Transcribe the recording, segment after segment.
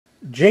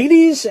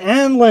JDs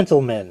and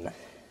Lentilmen,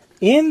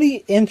 in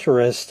the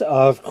interest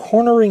of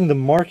cornering the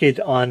market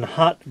on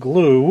hot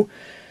glue,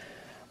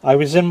 I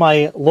was in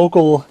my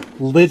local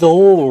Lidl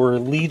or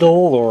Lidl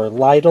or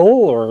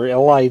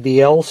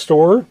LIDL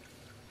store.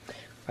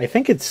 I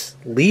think it's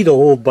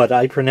Lidl, but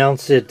I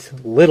pronounce it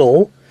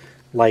little,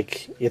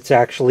 like it's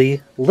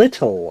actually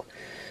little.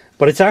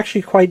 But it's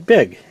actually quite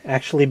big,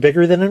 actually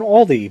bigger than an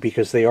Aldi,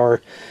 because they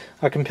are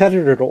a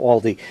competitor to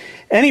Aldi.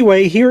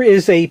 Anyway, here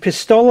is a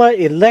Pistola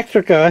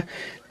Electrica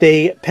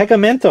de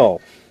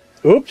Pegamento.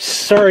 Oops,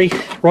 sorry,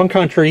 wrong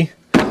country.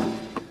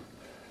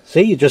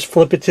 See, you just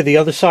flip it to the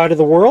other side of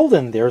the world,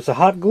 and there's a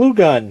hot glue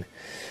gun.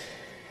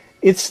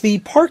 It's the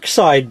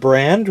Parkside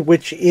brand,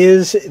 which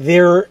is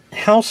their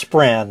house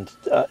brand.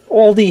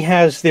 Aldi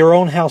has their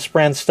own house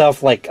brand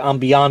stuff like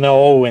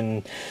Ambiano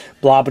and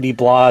blah blah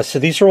blah. So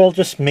these are all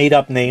just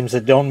made-up names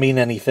that don't mean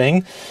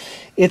anything.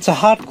 It's a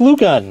hot glue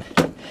gun.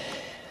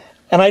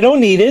 And I don't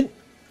need it.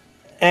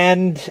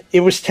 And it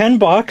was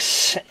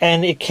 $10,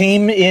 and it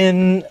came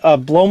in a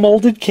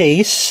blow-molded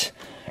case.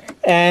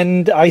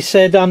 And I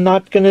said, I'm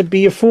not going to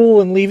be a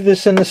fool and leave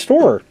this in the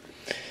store.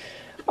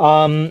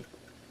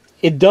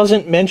 It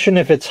doesn't mention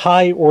if it's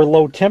high or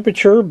low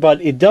temperature,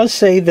 but it does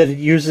say that it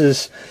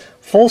uses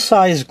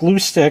full-size glue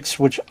sticks,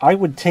 which I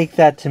would take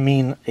that to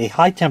mean a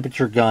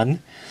high-temperature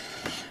gun.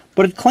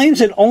 But it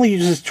claims it only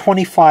uses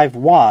 25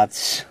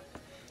 watts.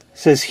 It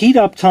says heat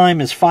up time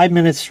is 5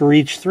 minutes to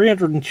reach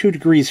 302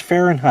 degrees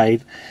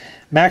Fahrenheit.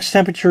 Max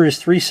temperature is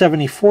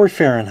 374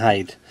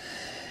 Fahrenheit.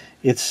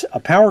 It's a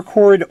power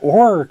cord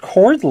or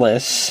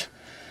cordless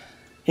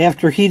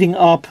after heating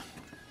up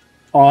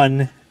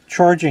on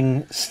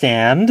charging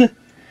stand.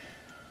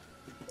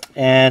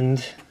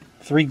 And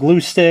 3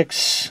 glue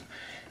sticks,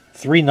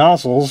 3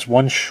 nozzles,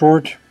 1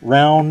 short,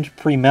 round,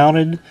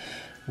 pre-mounted,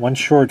 1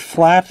 short,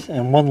 flat,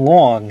 and 1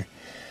 long.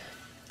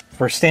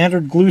 For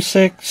standard glue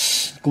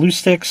sticks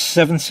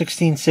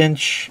 7/16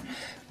 inch,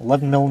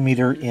 11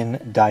 millimeter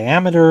in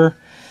diameter,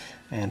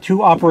 and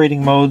 2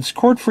 operating modes: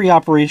 cord-free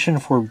operation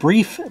for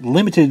brief,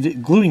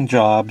 limited gluing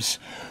jobs,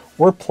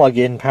 or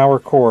plug-in power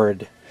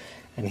cord.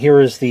 And here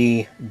is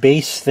the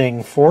base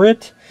thing for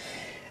it.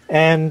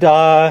 And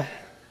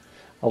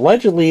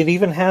allegedly, it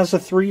even has a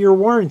 3-year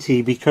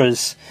warranty,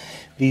 because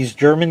these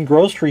German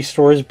grocery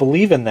stores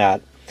believe in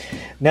that.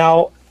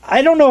 Now,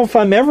 I don't know if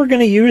I'm ever going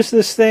to use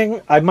this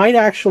thing. I might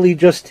actually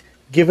just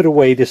give it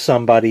away to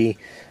somebody.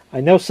 I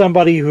know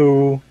somebody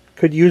who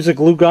could use a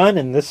glue gun,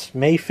 and this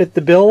may fit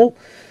the bill.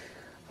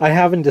 I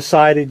haven't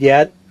decided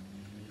yet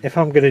if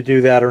I'm going to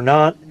do that or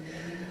not.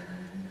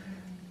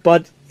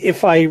 But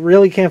if I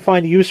really can't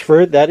find a use for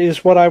it, that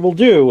is what I will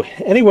do.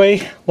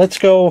 Anyway, let's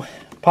go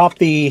pop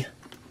the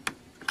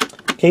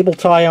cable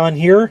tie on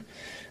here,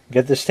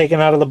 get this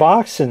taken out of the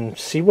box, and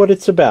see what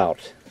it's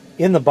about.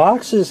 In the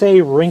box is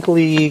a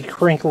wrinkly,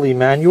 crinkly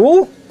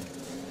manual.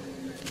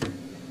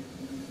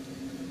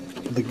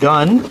 The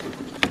gun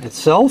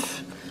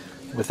itself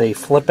with a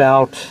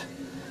flip-out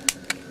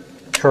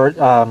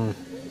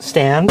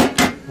stand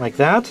like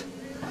that.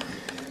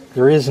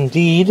 There is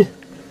indeed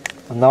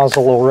a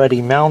nozzle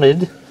already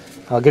mounted.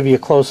 I'll give you a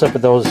close-up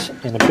of those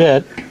in a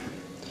bit.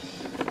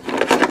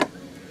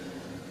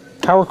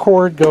 Power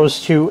cord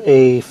goes to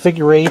a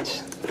figure 8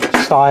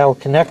 style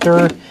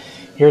connector.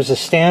 Here's a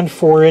stand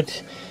for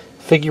it.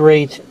 Figure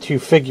 8 to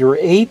figure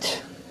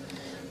 8.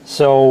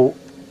 So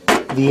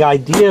the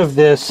idea of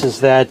this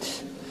is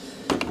that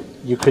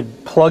you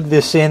could plug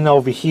this in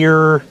over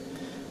here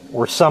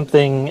or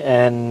something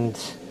and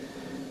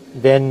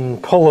then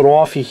pull it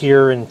off of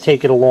here and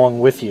take it along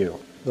with you.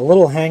 The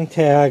little hang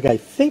tag, I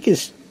think,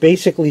 is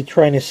basically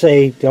trying to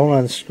say don't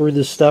unscrew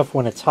this stuff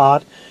when it's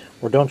hot,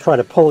 or don't try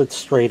to pull it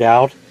straight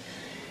out.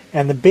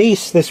 And the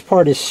base, this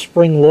part is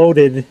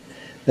spring-loaded,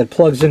 that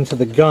plugs into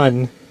the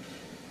gun.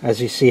 As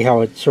you see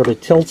how it sort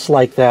of tilts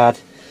like that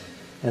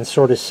and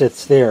sort of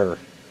sits there.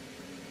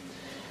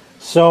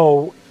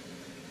 So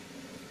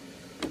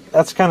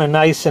that's kind of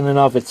nice in and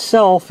of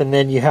itself, and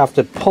then you have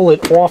to pull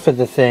it off of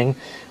the thing,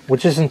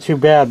 which isn't too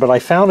bad, but I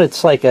found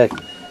it's like a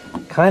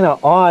kind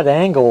of odd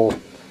angle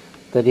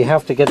that you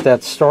have to get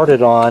that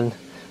started on.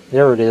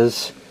 There it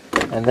is,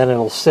 and then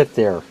it'll sit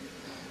there.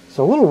 It's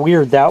a little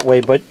weird that way,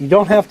 but you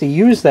don't have to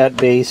use that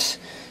base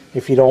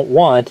if you don't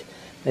want.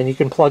 And you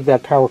can plug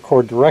that power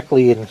cord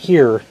directly in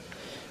here.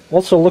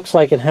 Also looks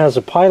like it has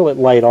a pilot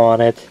light on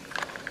it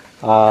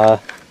to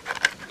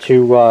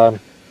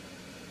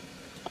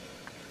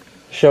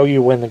show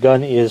you when the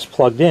gun is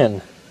plugged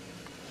in.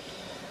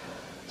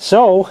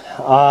 So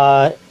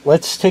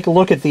let's take a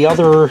look at the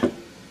other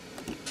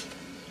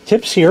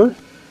tips here.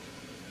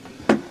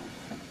 Let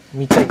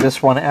me take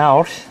this one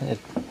out. It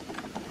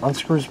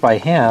unscrews by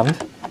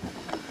hand.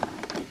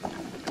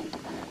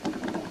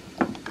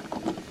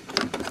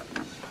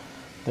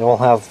 They all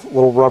have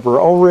little rubber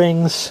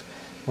O-rings.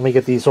 Let me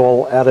get these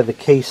all out of the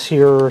case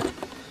here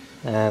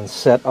and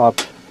set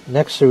up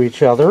next to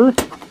each other.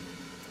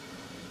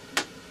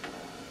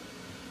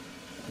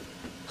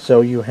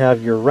 So you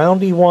have your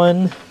roundy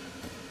one,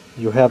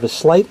 you have a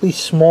slightly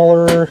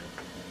smaller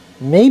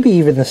maybe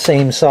even the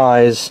same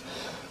size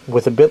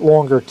with a bit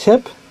longer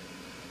tip.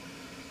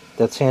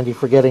 That's handy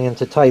for getting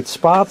into tight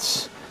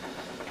spots.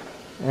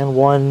 And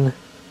one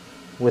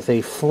with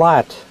a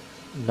flat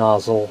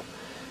nozzle,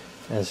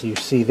 as you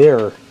see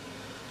there.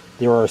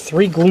 There are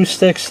 3 glue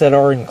sticks that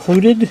are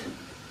included,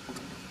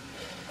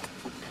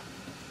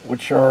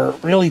 which are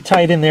really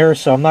tight in there,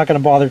 so I'm not going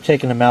to bother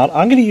taking them out.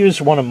 I'm going to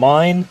use one of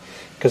mine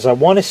because I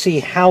want to see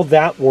how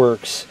that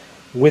works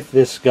with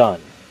this gun.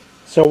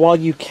 So while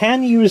you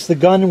can use the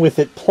gun with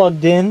it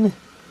plugged in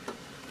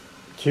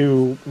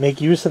to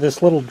make use of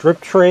this little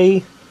drip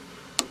tray,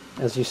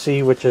 as you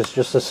see, which is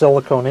just a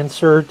silicone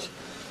insert,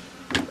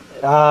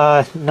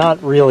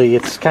 not really.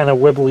 It's kind of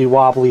wibbly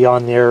wobbly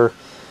on there,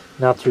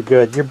 not too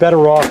good. You're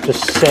better off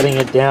just setting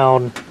it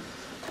down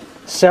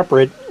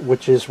separate,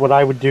 which is what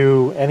I would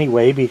do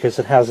anyway because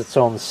it has its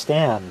own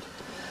stand.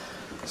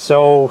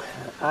 So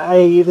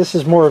this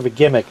is more of a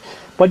gimmick.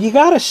 But you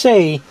gotta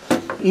say,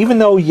 even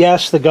though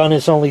yes, the gun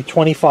is only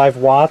 25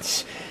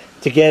 watts,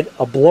 to get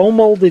a blow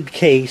molded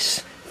case,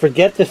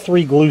 forget the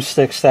 3 glue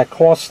sticks that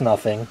cost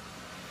nothing.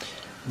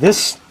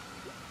 This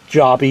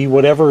jobby,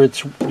 whatever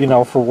it's, you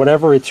know, for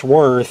whatever it's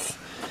worth,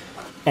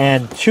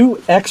 and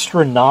 2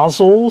 extra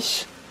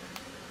nozzles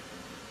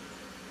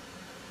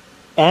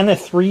and a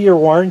 3-year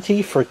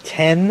warranty for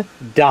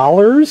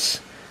 $10,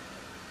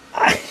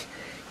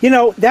 you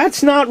know,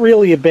 that's not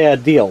really a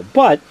bad deal.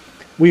 But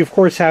we of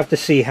course have to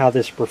see how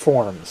this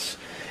performs.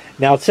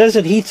 Now it says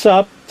it heats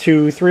up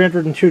to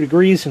 302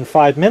 degrees in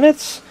 5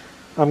 minutes.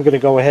 I'm going to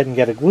go ahead and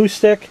get a glue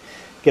stick,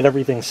 get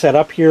everything set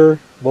up here.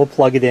 We'll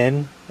plug it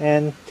in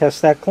and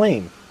test that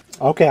claim.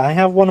 Okay, I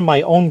have one of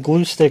my own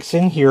glue sticks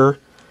in here.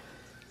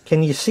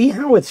 Can you see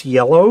how it's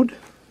yellowed?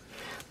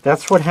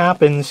 That's what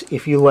happens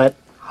if you let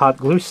hot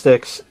glue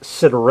sticks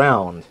sit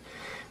around.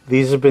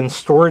 These have been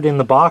stored in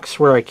the box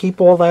where I keep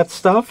all that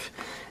stuff,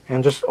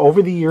 and just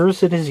over the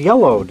years it has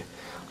yellowed.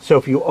 So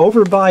if you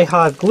overbuy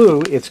hot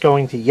glue, it's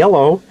going to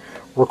yellow,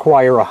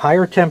 require a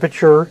higher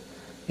temperature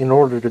in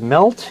order to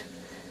melt,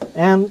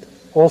 and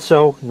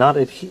also not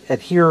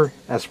adhere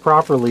as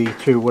properly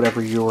to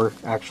whatever you're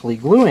actually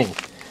gluing.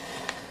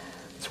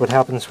 That's what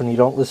happens when you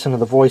don't listen to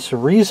the voice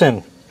of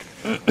reason.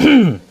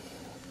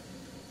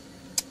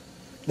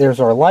 There's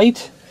our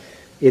light.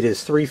 It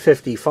is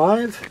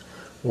 355.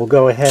 We'll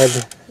go ahead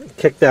and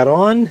kick that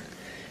on,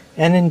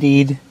 and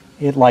indeed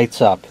it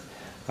lights up.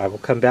 I will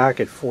come back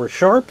at 4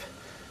 sharp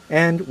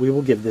and we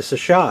will give this a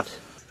shot.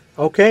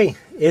 Okay,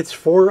 it's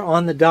 4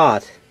 on the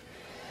dot.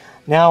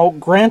 Now,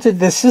 granted,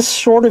 this is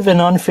sort of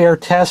an unfair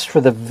test for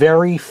the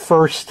very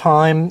first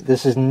time.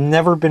 This has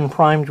never been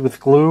primed with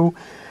glue,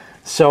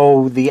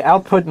 so the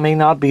output may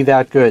not be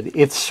that good.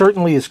 It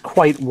certainly is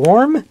quite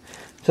warm,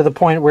 to the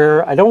point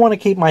where I don't want to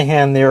keep my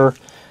hand there.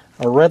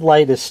 Our red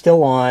light is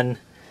still on,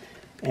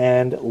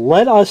 and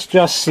let us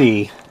just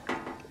see.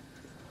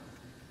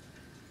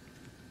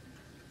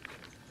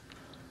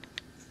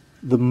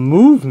 The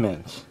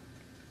movement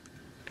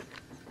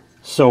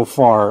so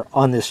far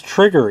on this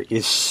trigger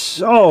is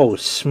so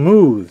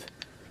smooth.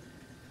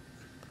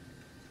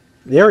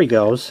 There he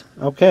goes.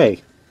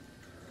 Okay.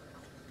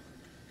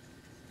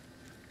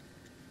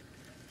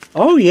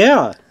 Oh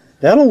yeah,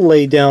 that'll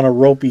lay down a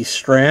ropey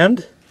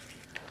strand.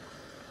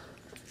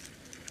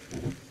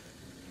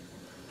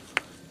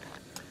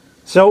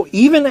 So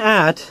even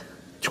at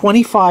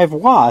 25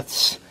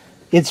 watts,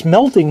 it's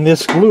melting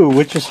this glue,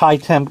 which is high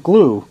temp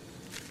glue.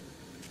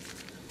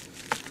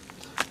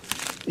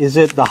 Is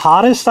it the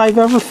hottest I've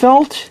ever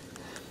felt?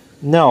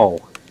 No.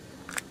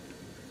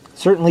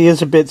 Certainly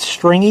is a bit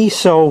stringy,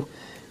 so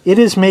it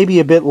is maybe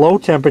a bit low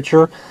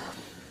temperature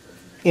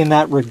in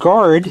that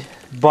regard,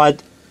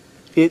 but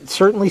it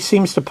certainly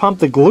seems to pump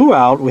the glue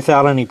out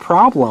without any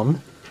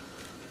problem.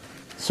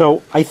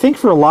 So I think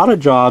for a lot of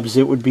jobs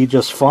it would be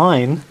just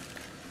fine.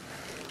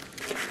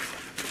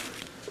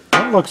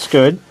 That looks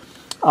good.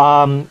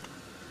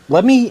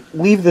 Let me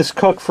leave this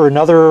cook for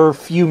another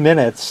few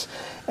minutes,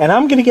 and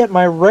I'm going to get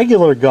my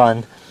regular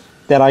gun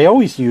that I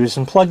always use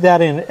and plug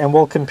that in, and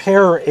we'll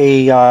compare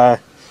a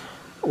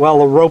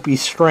ropey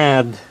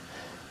strand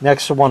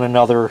next to one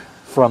another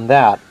from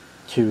that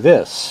to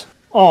this.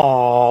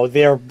 Oh,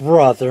 they're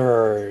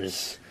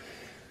brothers.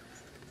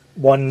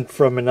 One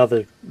from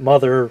another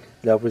mother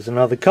that was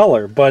another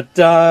color, but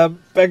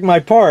beg my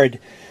pardon.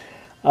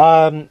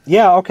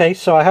 Yeah, okay,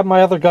 so I have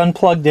my other gun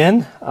plugged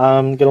in.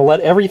 I'm going to let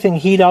everything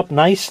heat up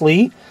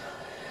nicely.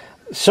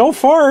 So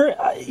far,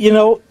 you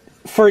know,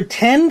 for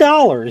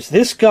 $10,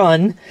 this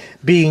gun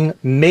being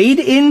made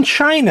in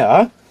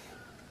China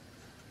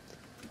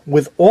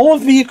with all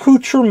of the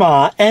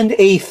accoutrement and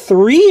a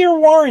 3-year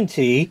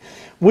warranty,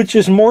 which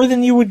is more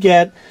than you would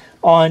get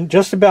on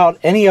just about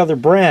any other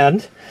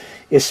brand,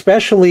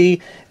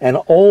 especially an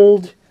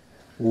old,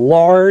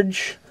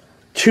 large,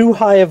 too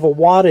high of a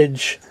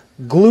wattage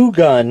glue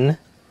gun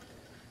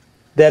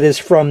that is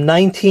from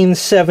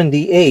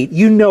 1978.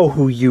 You know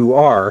who you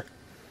are.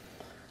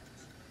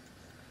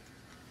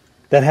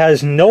 That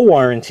has no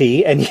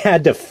warranty, and you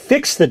had to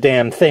fix the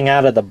damn thing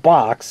out of the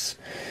box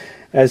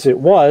as it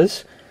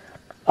was.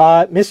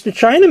 Mr.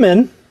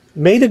 Chinaman,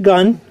 made a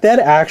gun that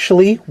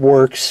actually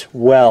works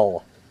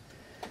well.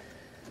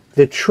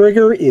 The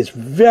trigger is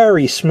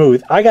very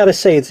smooth. I gotta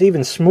say, it's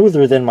even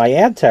smoother than my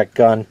AdTech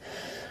gun,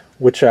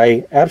 which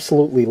I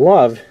absolutely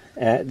love.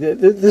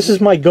 This is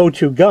my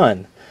go-to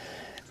gun,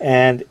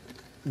 and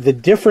the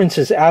difference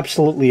is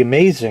absolutely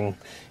amazing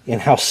in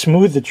how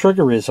smooth the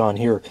trigger is on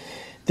here.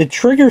 The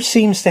trigger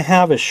seems to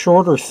have a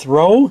shorter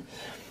throw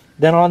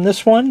than on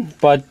this one,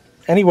 but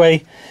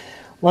anyway,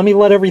 let me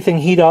let everything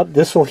heat up.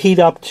 This will heat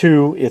up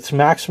to its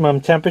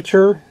maximum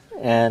temperature,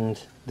 and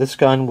this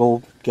gun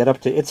will get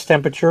up to its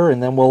temperature,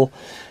 and then we'll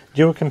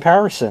do a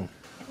comparison.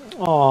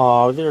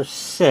 Oh, they're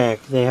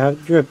sick. They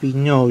have drippy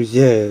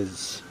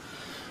noses.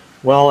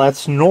 Well,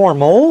 that's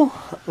normal.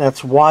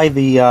 That's why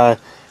the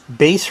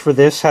base for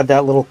this had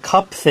that little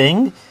cup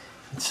thing.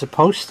 It's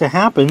supposed to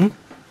happen.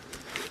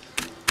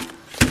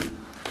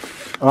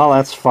 Well,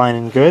 that's fine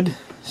and good.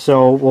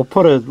 So we'll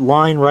put a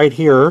line right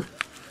here.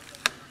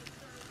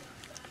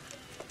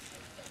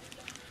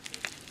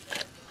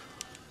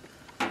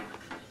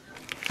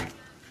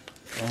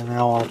 And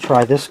now I'll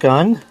try this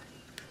gun.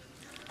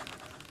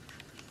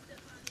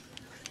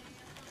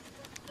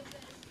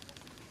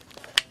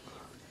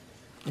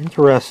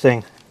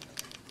 Interesting.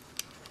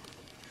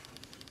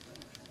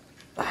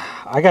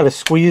 I got to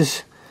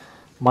squeeze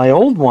my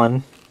old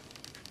one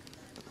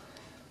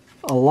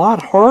a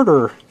lot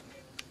harder.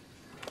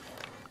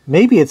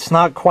 Maybe it's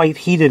not quite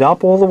heated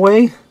up all the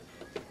way,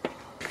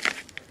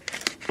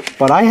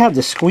 but I had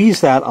to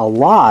squeeze that a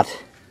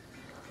lot,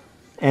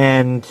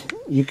 and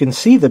you can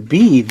see the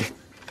bead.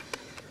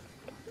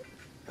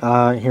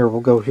 Here,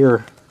 we'll go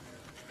here.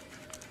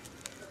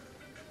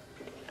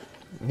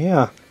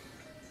 Yeah.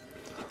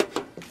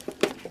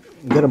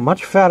 Get a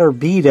much fatter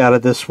bead out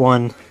of this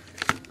one.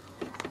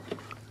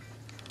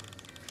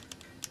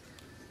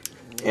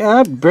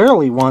 Yeah, it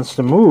barely wants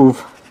to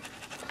move.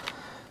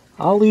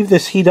 I'll leave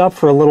this heat up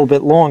for a little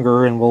bit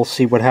longer and we'll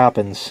see what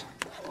happens.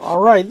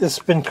 Alright, this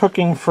has been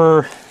cooking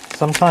for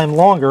some time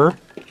longer.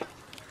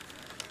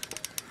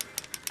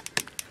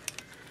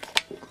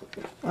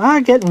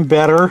 Getting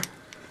better.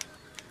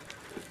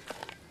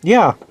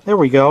 Yeah, there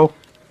we go.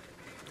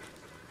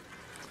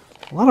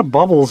 A lot of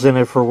bubbles in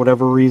it for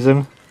whatever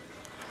reason.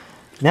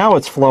 Now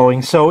it's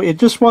flowing, so it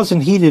just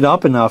wasn't heated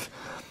up enough.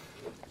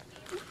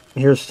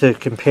 Here's to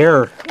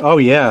compare. Oh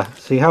yeah,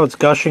 see how it's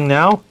gushing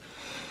now?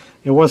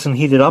 It wasn't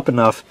heated up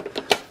enough.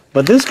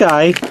 But this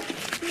guy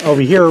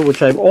over here,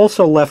 which I've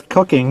also left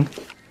cooking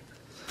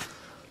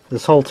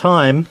this whole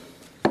time,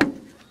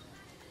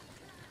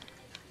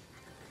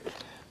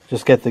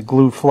 just get the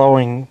glue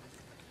flowing.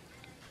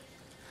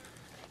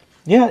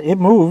 Yeah, it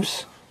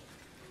moves.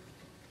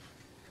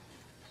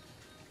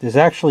 There's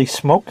actually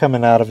smoke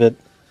coming out of it.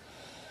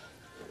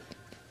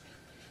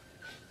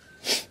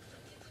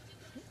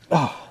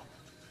 Oh,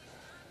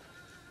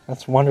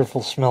 that's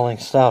wonderful smelling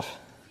stuff.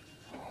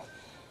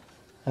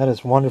 That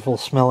is wonderful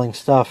smelling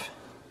stuff.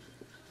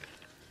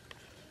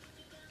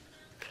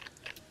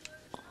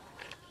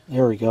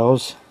 There he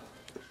goes.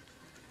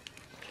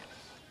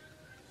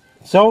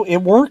 So it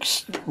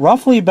works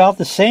roughly about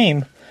the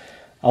same.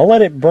 I'll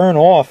let it burn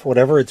off,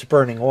 whatever it's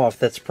burning off.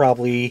 That's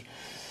probably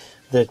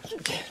the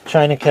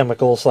China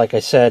chemicals, like I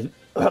said.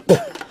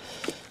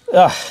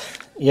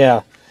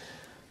 Yeah.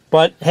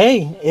 But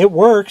hey, it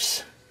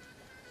works.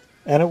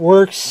 And it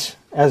works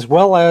as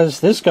well as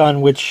this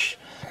gun, which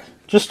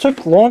just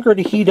took longer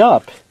to heat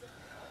up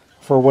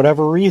for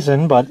whatever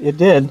reason, but it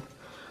did.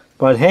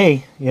 But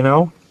hey, you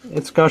know,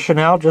 it's gushing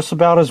out just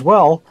about as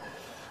well.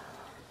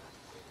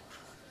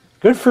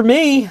 Good for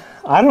me.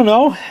 I don't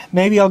know.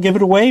 Maybe I'll give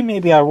it away.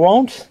 Maybe I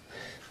won't.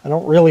 I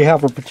don't really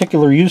have a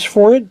particular use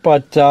for it,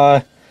 but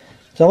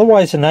it's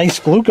otherwise a nice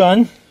glue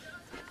gun.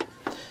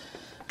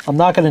 I'm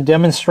not going to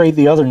demonstrate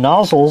the other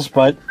nozzles,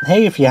 but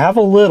hey, if you have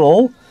a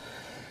Lidl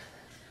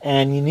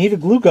and you need a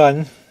glue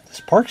gun,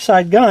 this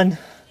Parkside gun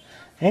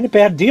ain't a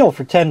bad deal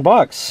for 10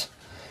 bucks.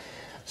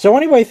 So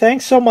anyway,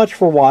 thanks so much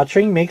for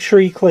watching. Make sure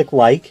you click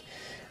like.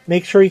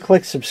 Make sure you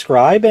click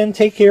subscribe, and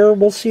take care.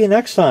 We'll see you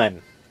next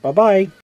time. Bye-bye.